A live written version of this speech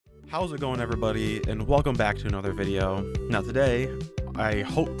How's it going, everybody, and welcome back to another video. Now today I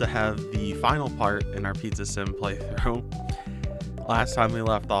hope to have the final part in our Pizza Sim playthrough. Last time we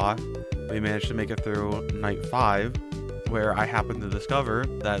left off, we managed to make it through night 5, where I happened to discover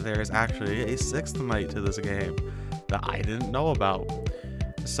that there is actually a 6th night to this game that I didn't know about.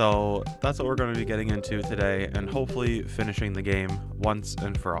 So that's what we're going to be getting into today, and hopefully finishing the game once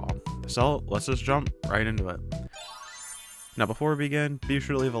and for all. So let's just jump right into it. Now before we begin, be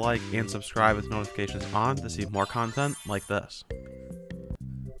sure to leave a like and subscribe with notifications on to see more content like this.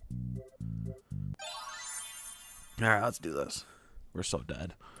 Alright, let's do this. We're so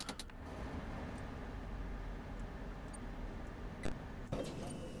dead.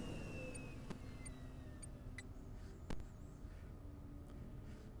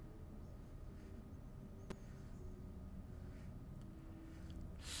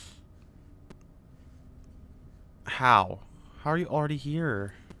 How? How are you already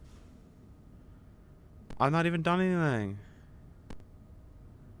here? I've not even done anything.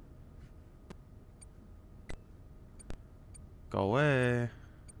 Go away.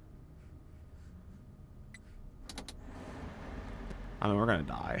 I mean, we're gonna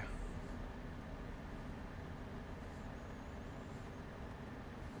die.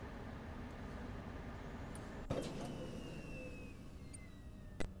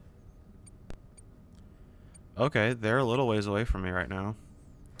 Okay, they're a little ways away from me right now.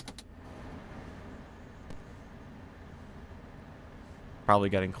 Probably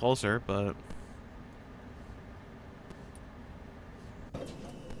getting closer, but...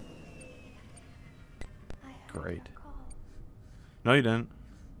 Great. No, you didn't.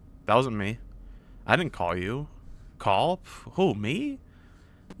 That wasn't me. I didn't call you. Call? Who, me?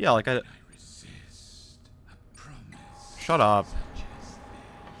 Yeah, like I Shut up.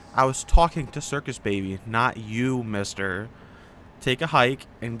 I was talking to Circus Baby, not you, mister. Take a hike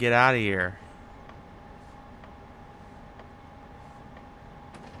and get out of here.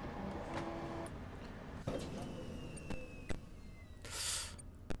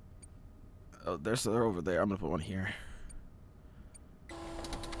 Oh, they're over there. I'm gonna put one here.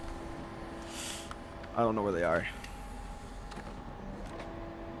 I don't know where they are.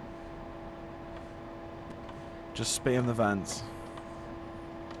 Just spam the vents.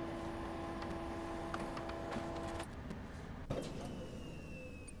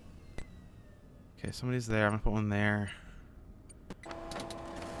 Okay, somebody's there. I'm gonna put one there.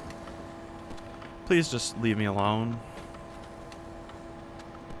 Please just leave me alone.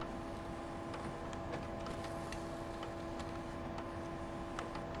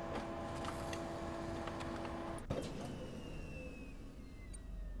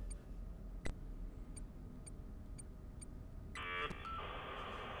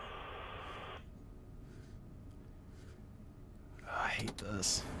 I hate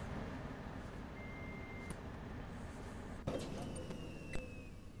this.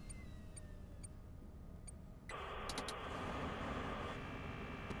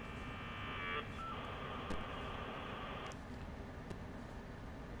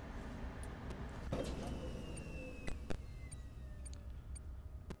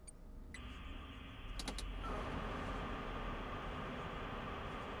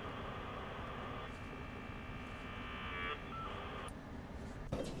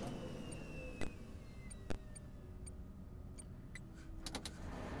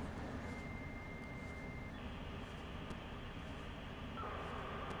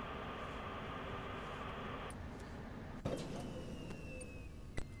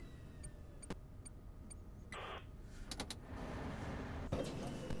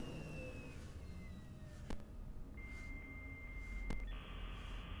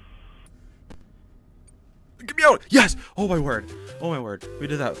 Get me out! Yes! Oh my word. Oh my word. We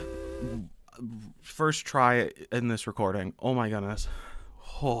did that first try in this recording. Oh my goodness.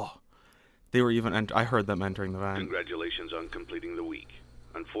 Oh. They were even I heard them entering the van. Congratulations on completing the week.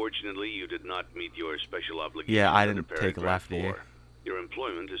 Unfortunately, you did not meet your special obligation. Yeah, I didn't take lefty. 4. Your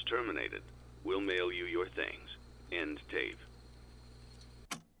employment is terminated. We'll mail you your things. End tape.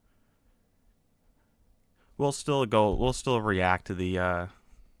 We'll still react to the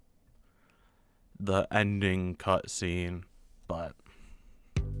ending cutscene, but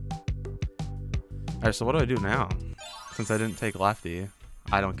alright, so what do I do now? Since I didn't take lefty,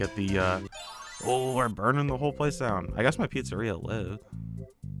 I don't get the oh, we're burning the whole place down. I guess my pizzeria lived.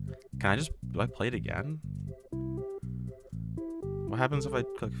 Do I play it again? What happens if I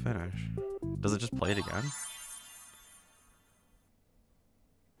click finish? Does it just play it again?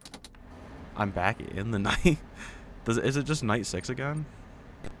 I'm back in the night. Is it just night 6 again?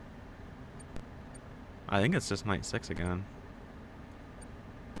 I think it's just night 6 again.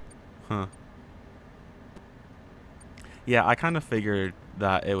 Huh. Yeah, I kind of figured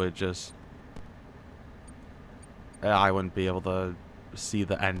that it would just... I wouldn't be able to see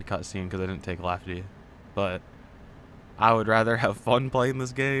the end cutscene because I didn't take Lefty. But I would rather have fun playing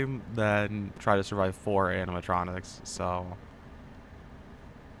this game than try to survive 4 animatronics, so...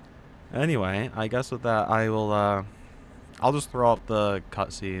 Anyway, I guess with that, I'll just throw up the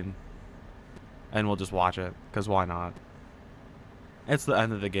cutscene and we'll just watch it, because why not? It's the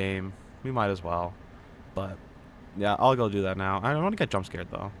end of the game. We might as well. But, yeah, I'll go do that now. I don't want to get jump scared,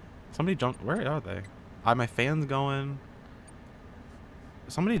 though. Somebody jump... Where are they? Are my fans going?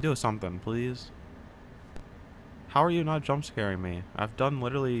 Somebody do something, please. How are you not jump scaring me? I've done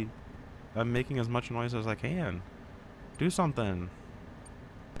literally... I'm making as much noise as I can. Do something.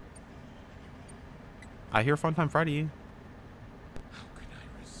 I hear Funtime Freddy.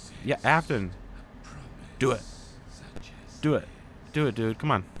 Yeah, Afton. Do it. Do it. Do it, dude.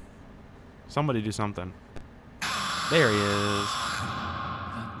 Come on. Somebody do something. There he is.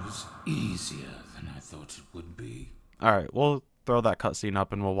 That was easier than I thought it would be. Alright, we'll throw that cutscene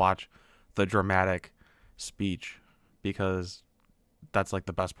up and we'll watch the dramatic speech, because that's like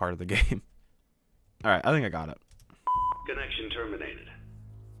the best part of the game. Alright, I think I got it. Connection terminated.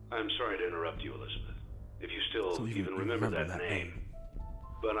 I'm sorry to interrupt you, Elizabeth. If you still even remember that name.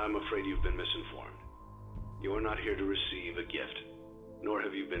 But I'm afraid you've been misinformed. You are not here to receive a gift, nor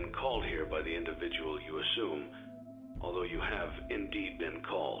have you been called here by the individual you assume, although you have indeed been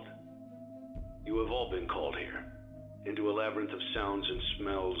called. You have all been called here, into a labyrinth of sounds and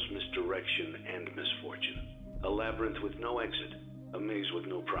smells, misdirection, and misfortune. A labyrinth with no exit, a maze with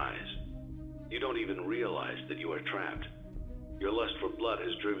no prize. You don't even realize that you are trapped. Your lust for blood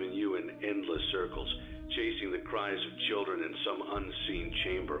has driven you in endless circles, chasing the cries of children in some unseen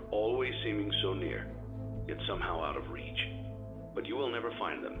chamber, always seeming so near, yet somehow out of reach. But you will never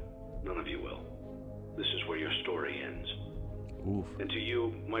find them. None of you will. This is where your story ends. Oof. And to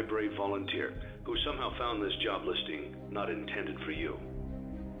you, my brave volunteer, who somehow found this job listing not intended for you.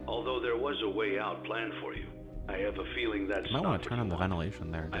 Although there was a way out planned for you, I have a feeling that's Might not want to turn what on you the want.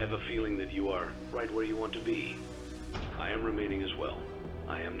 ventilation there. I have a feeling that you are right where you want to be. I am remaining as well.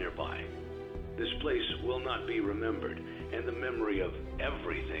 I am nearby. This place will not be remembered, and the memory of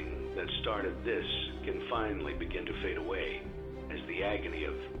everything that started this can finally begin to fade away, as the agony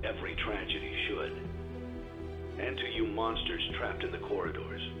of every tragedy should. And to you monsters trapped in the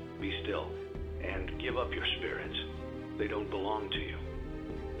corridors, be still, and give up your spirits. They don't belong to you.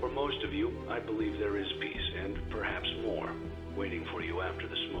 For most of you, I believe there is peace, and perhaps more, waiting for you after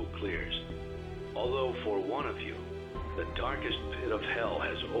the smoke clears. Although for one of you, the darkest pit of hell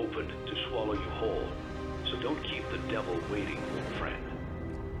has opened to swallow you whole. So don't keep the devil waiting, friend.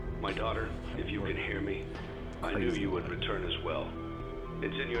 My daughter, if you can hear me, I knew you would return as well.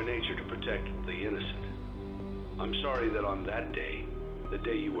 It's in your nature to protect the innocent. I'm sorry that on that day, the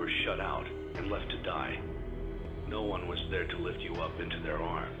day you were shut out and left to die, no one was there to lift you up into their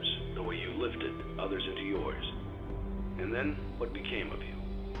arms, the way you lifted others into yours. And then, what became of you?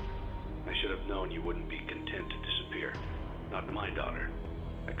 I should have known you wouldn't be content to disappear. Not my daughter.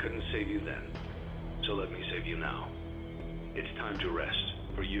 I couldn't save you then, so let me save you now. It's time to rest,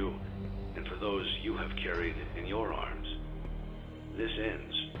 for you, and for those you have carried in your arms. This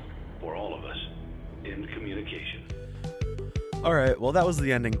ends, for all of us, in communication. Alright, well that was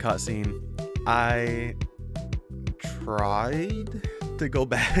the ending cutscene. I tried to go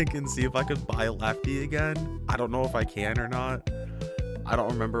back and see if I could buy Lefty again. I don't know if I can or not. I don't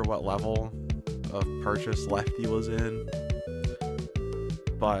remember what level of purchase Lefty was in.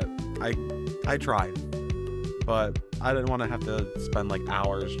 But I tried. But I didn't want to have to spend like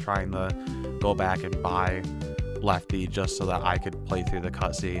hours trying to go back and buy Lefty just so that I could play through the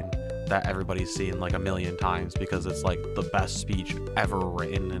cutscene that everybody's seen like a million times, because it's like the best speech ever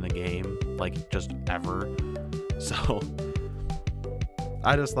written in a game, like just ever. So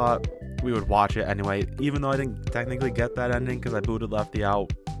I just thought we would watch it anyway, even though I didn't technically get that ending because I booted Lefty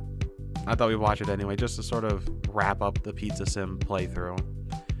out. I thought we'd watch it anyway just to sort of wrap up the Pizza Sim playthrough.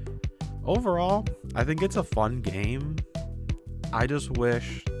 Overall, I think it's a fun game. I just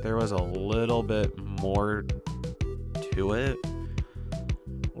wish there was a little bit more to it.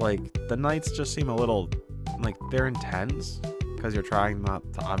 Like, the nights just seem a little, like, they're intense because you're trying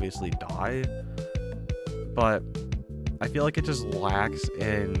not to obviously die. But I feel like it just lacks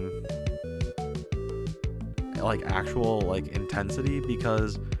in, like, actual, like, intensity,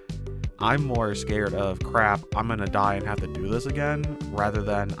 because I'm more scared of, crap, I'm gonna die and have to do this again, rather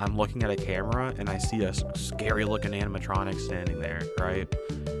than I'm looking at a camera and I see a scary looking animatronic standing there, right?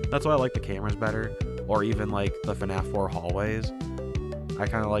 That's why I like the cameras better, or even like the FNAF 4 hallways. I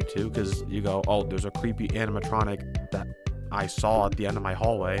kind of like too, because you go, oh, there's a creepy animatronic that I saw at the end of my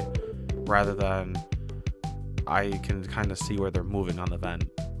hallway, rather than I can kind of see where they're moving on the vent.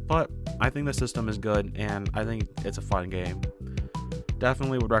 But I think the system is good, and I think it's a fun game.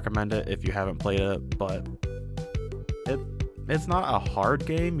 Definitely would recommend it if you haven't played it, but it's not a hard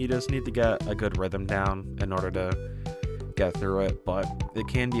game. You just need to get a good rhythm down in order to get through it, but it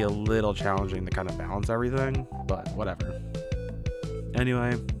can be a little challenging to kind of balance everything, but whatever.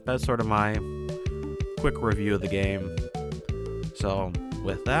 Anyway, that's sort of my quick review of the game. So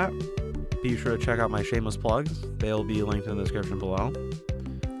with that, be sure to check out my Shameless Plugs. They'll be linked in the description below.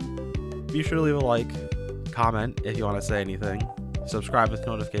 Be sure to leave a like, comment if you want to say anything, subscribe with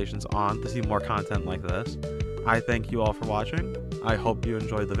notifications on to see more content like this. I thank you all for watching. I hope you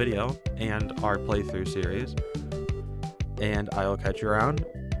enjoyed the video and our playthrough series, and I will catch you around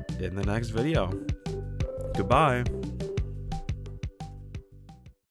in the next video. Goodbye.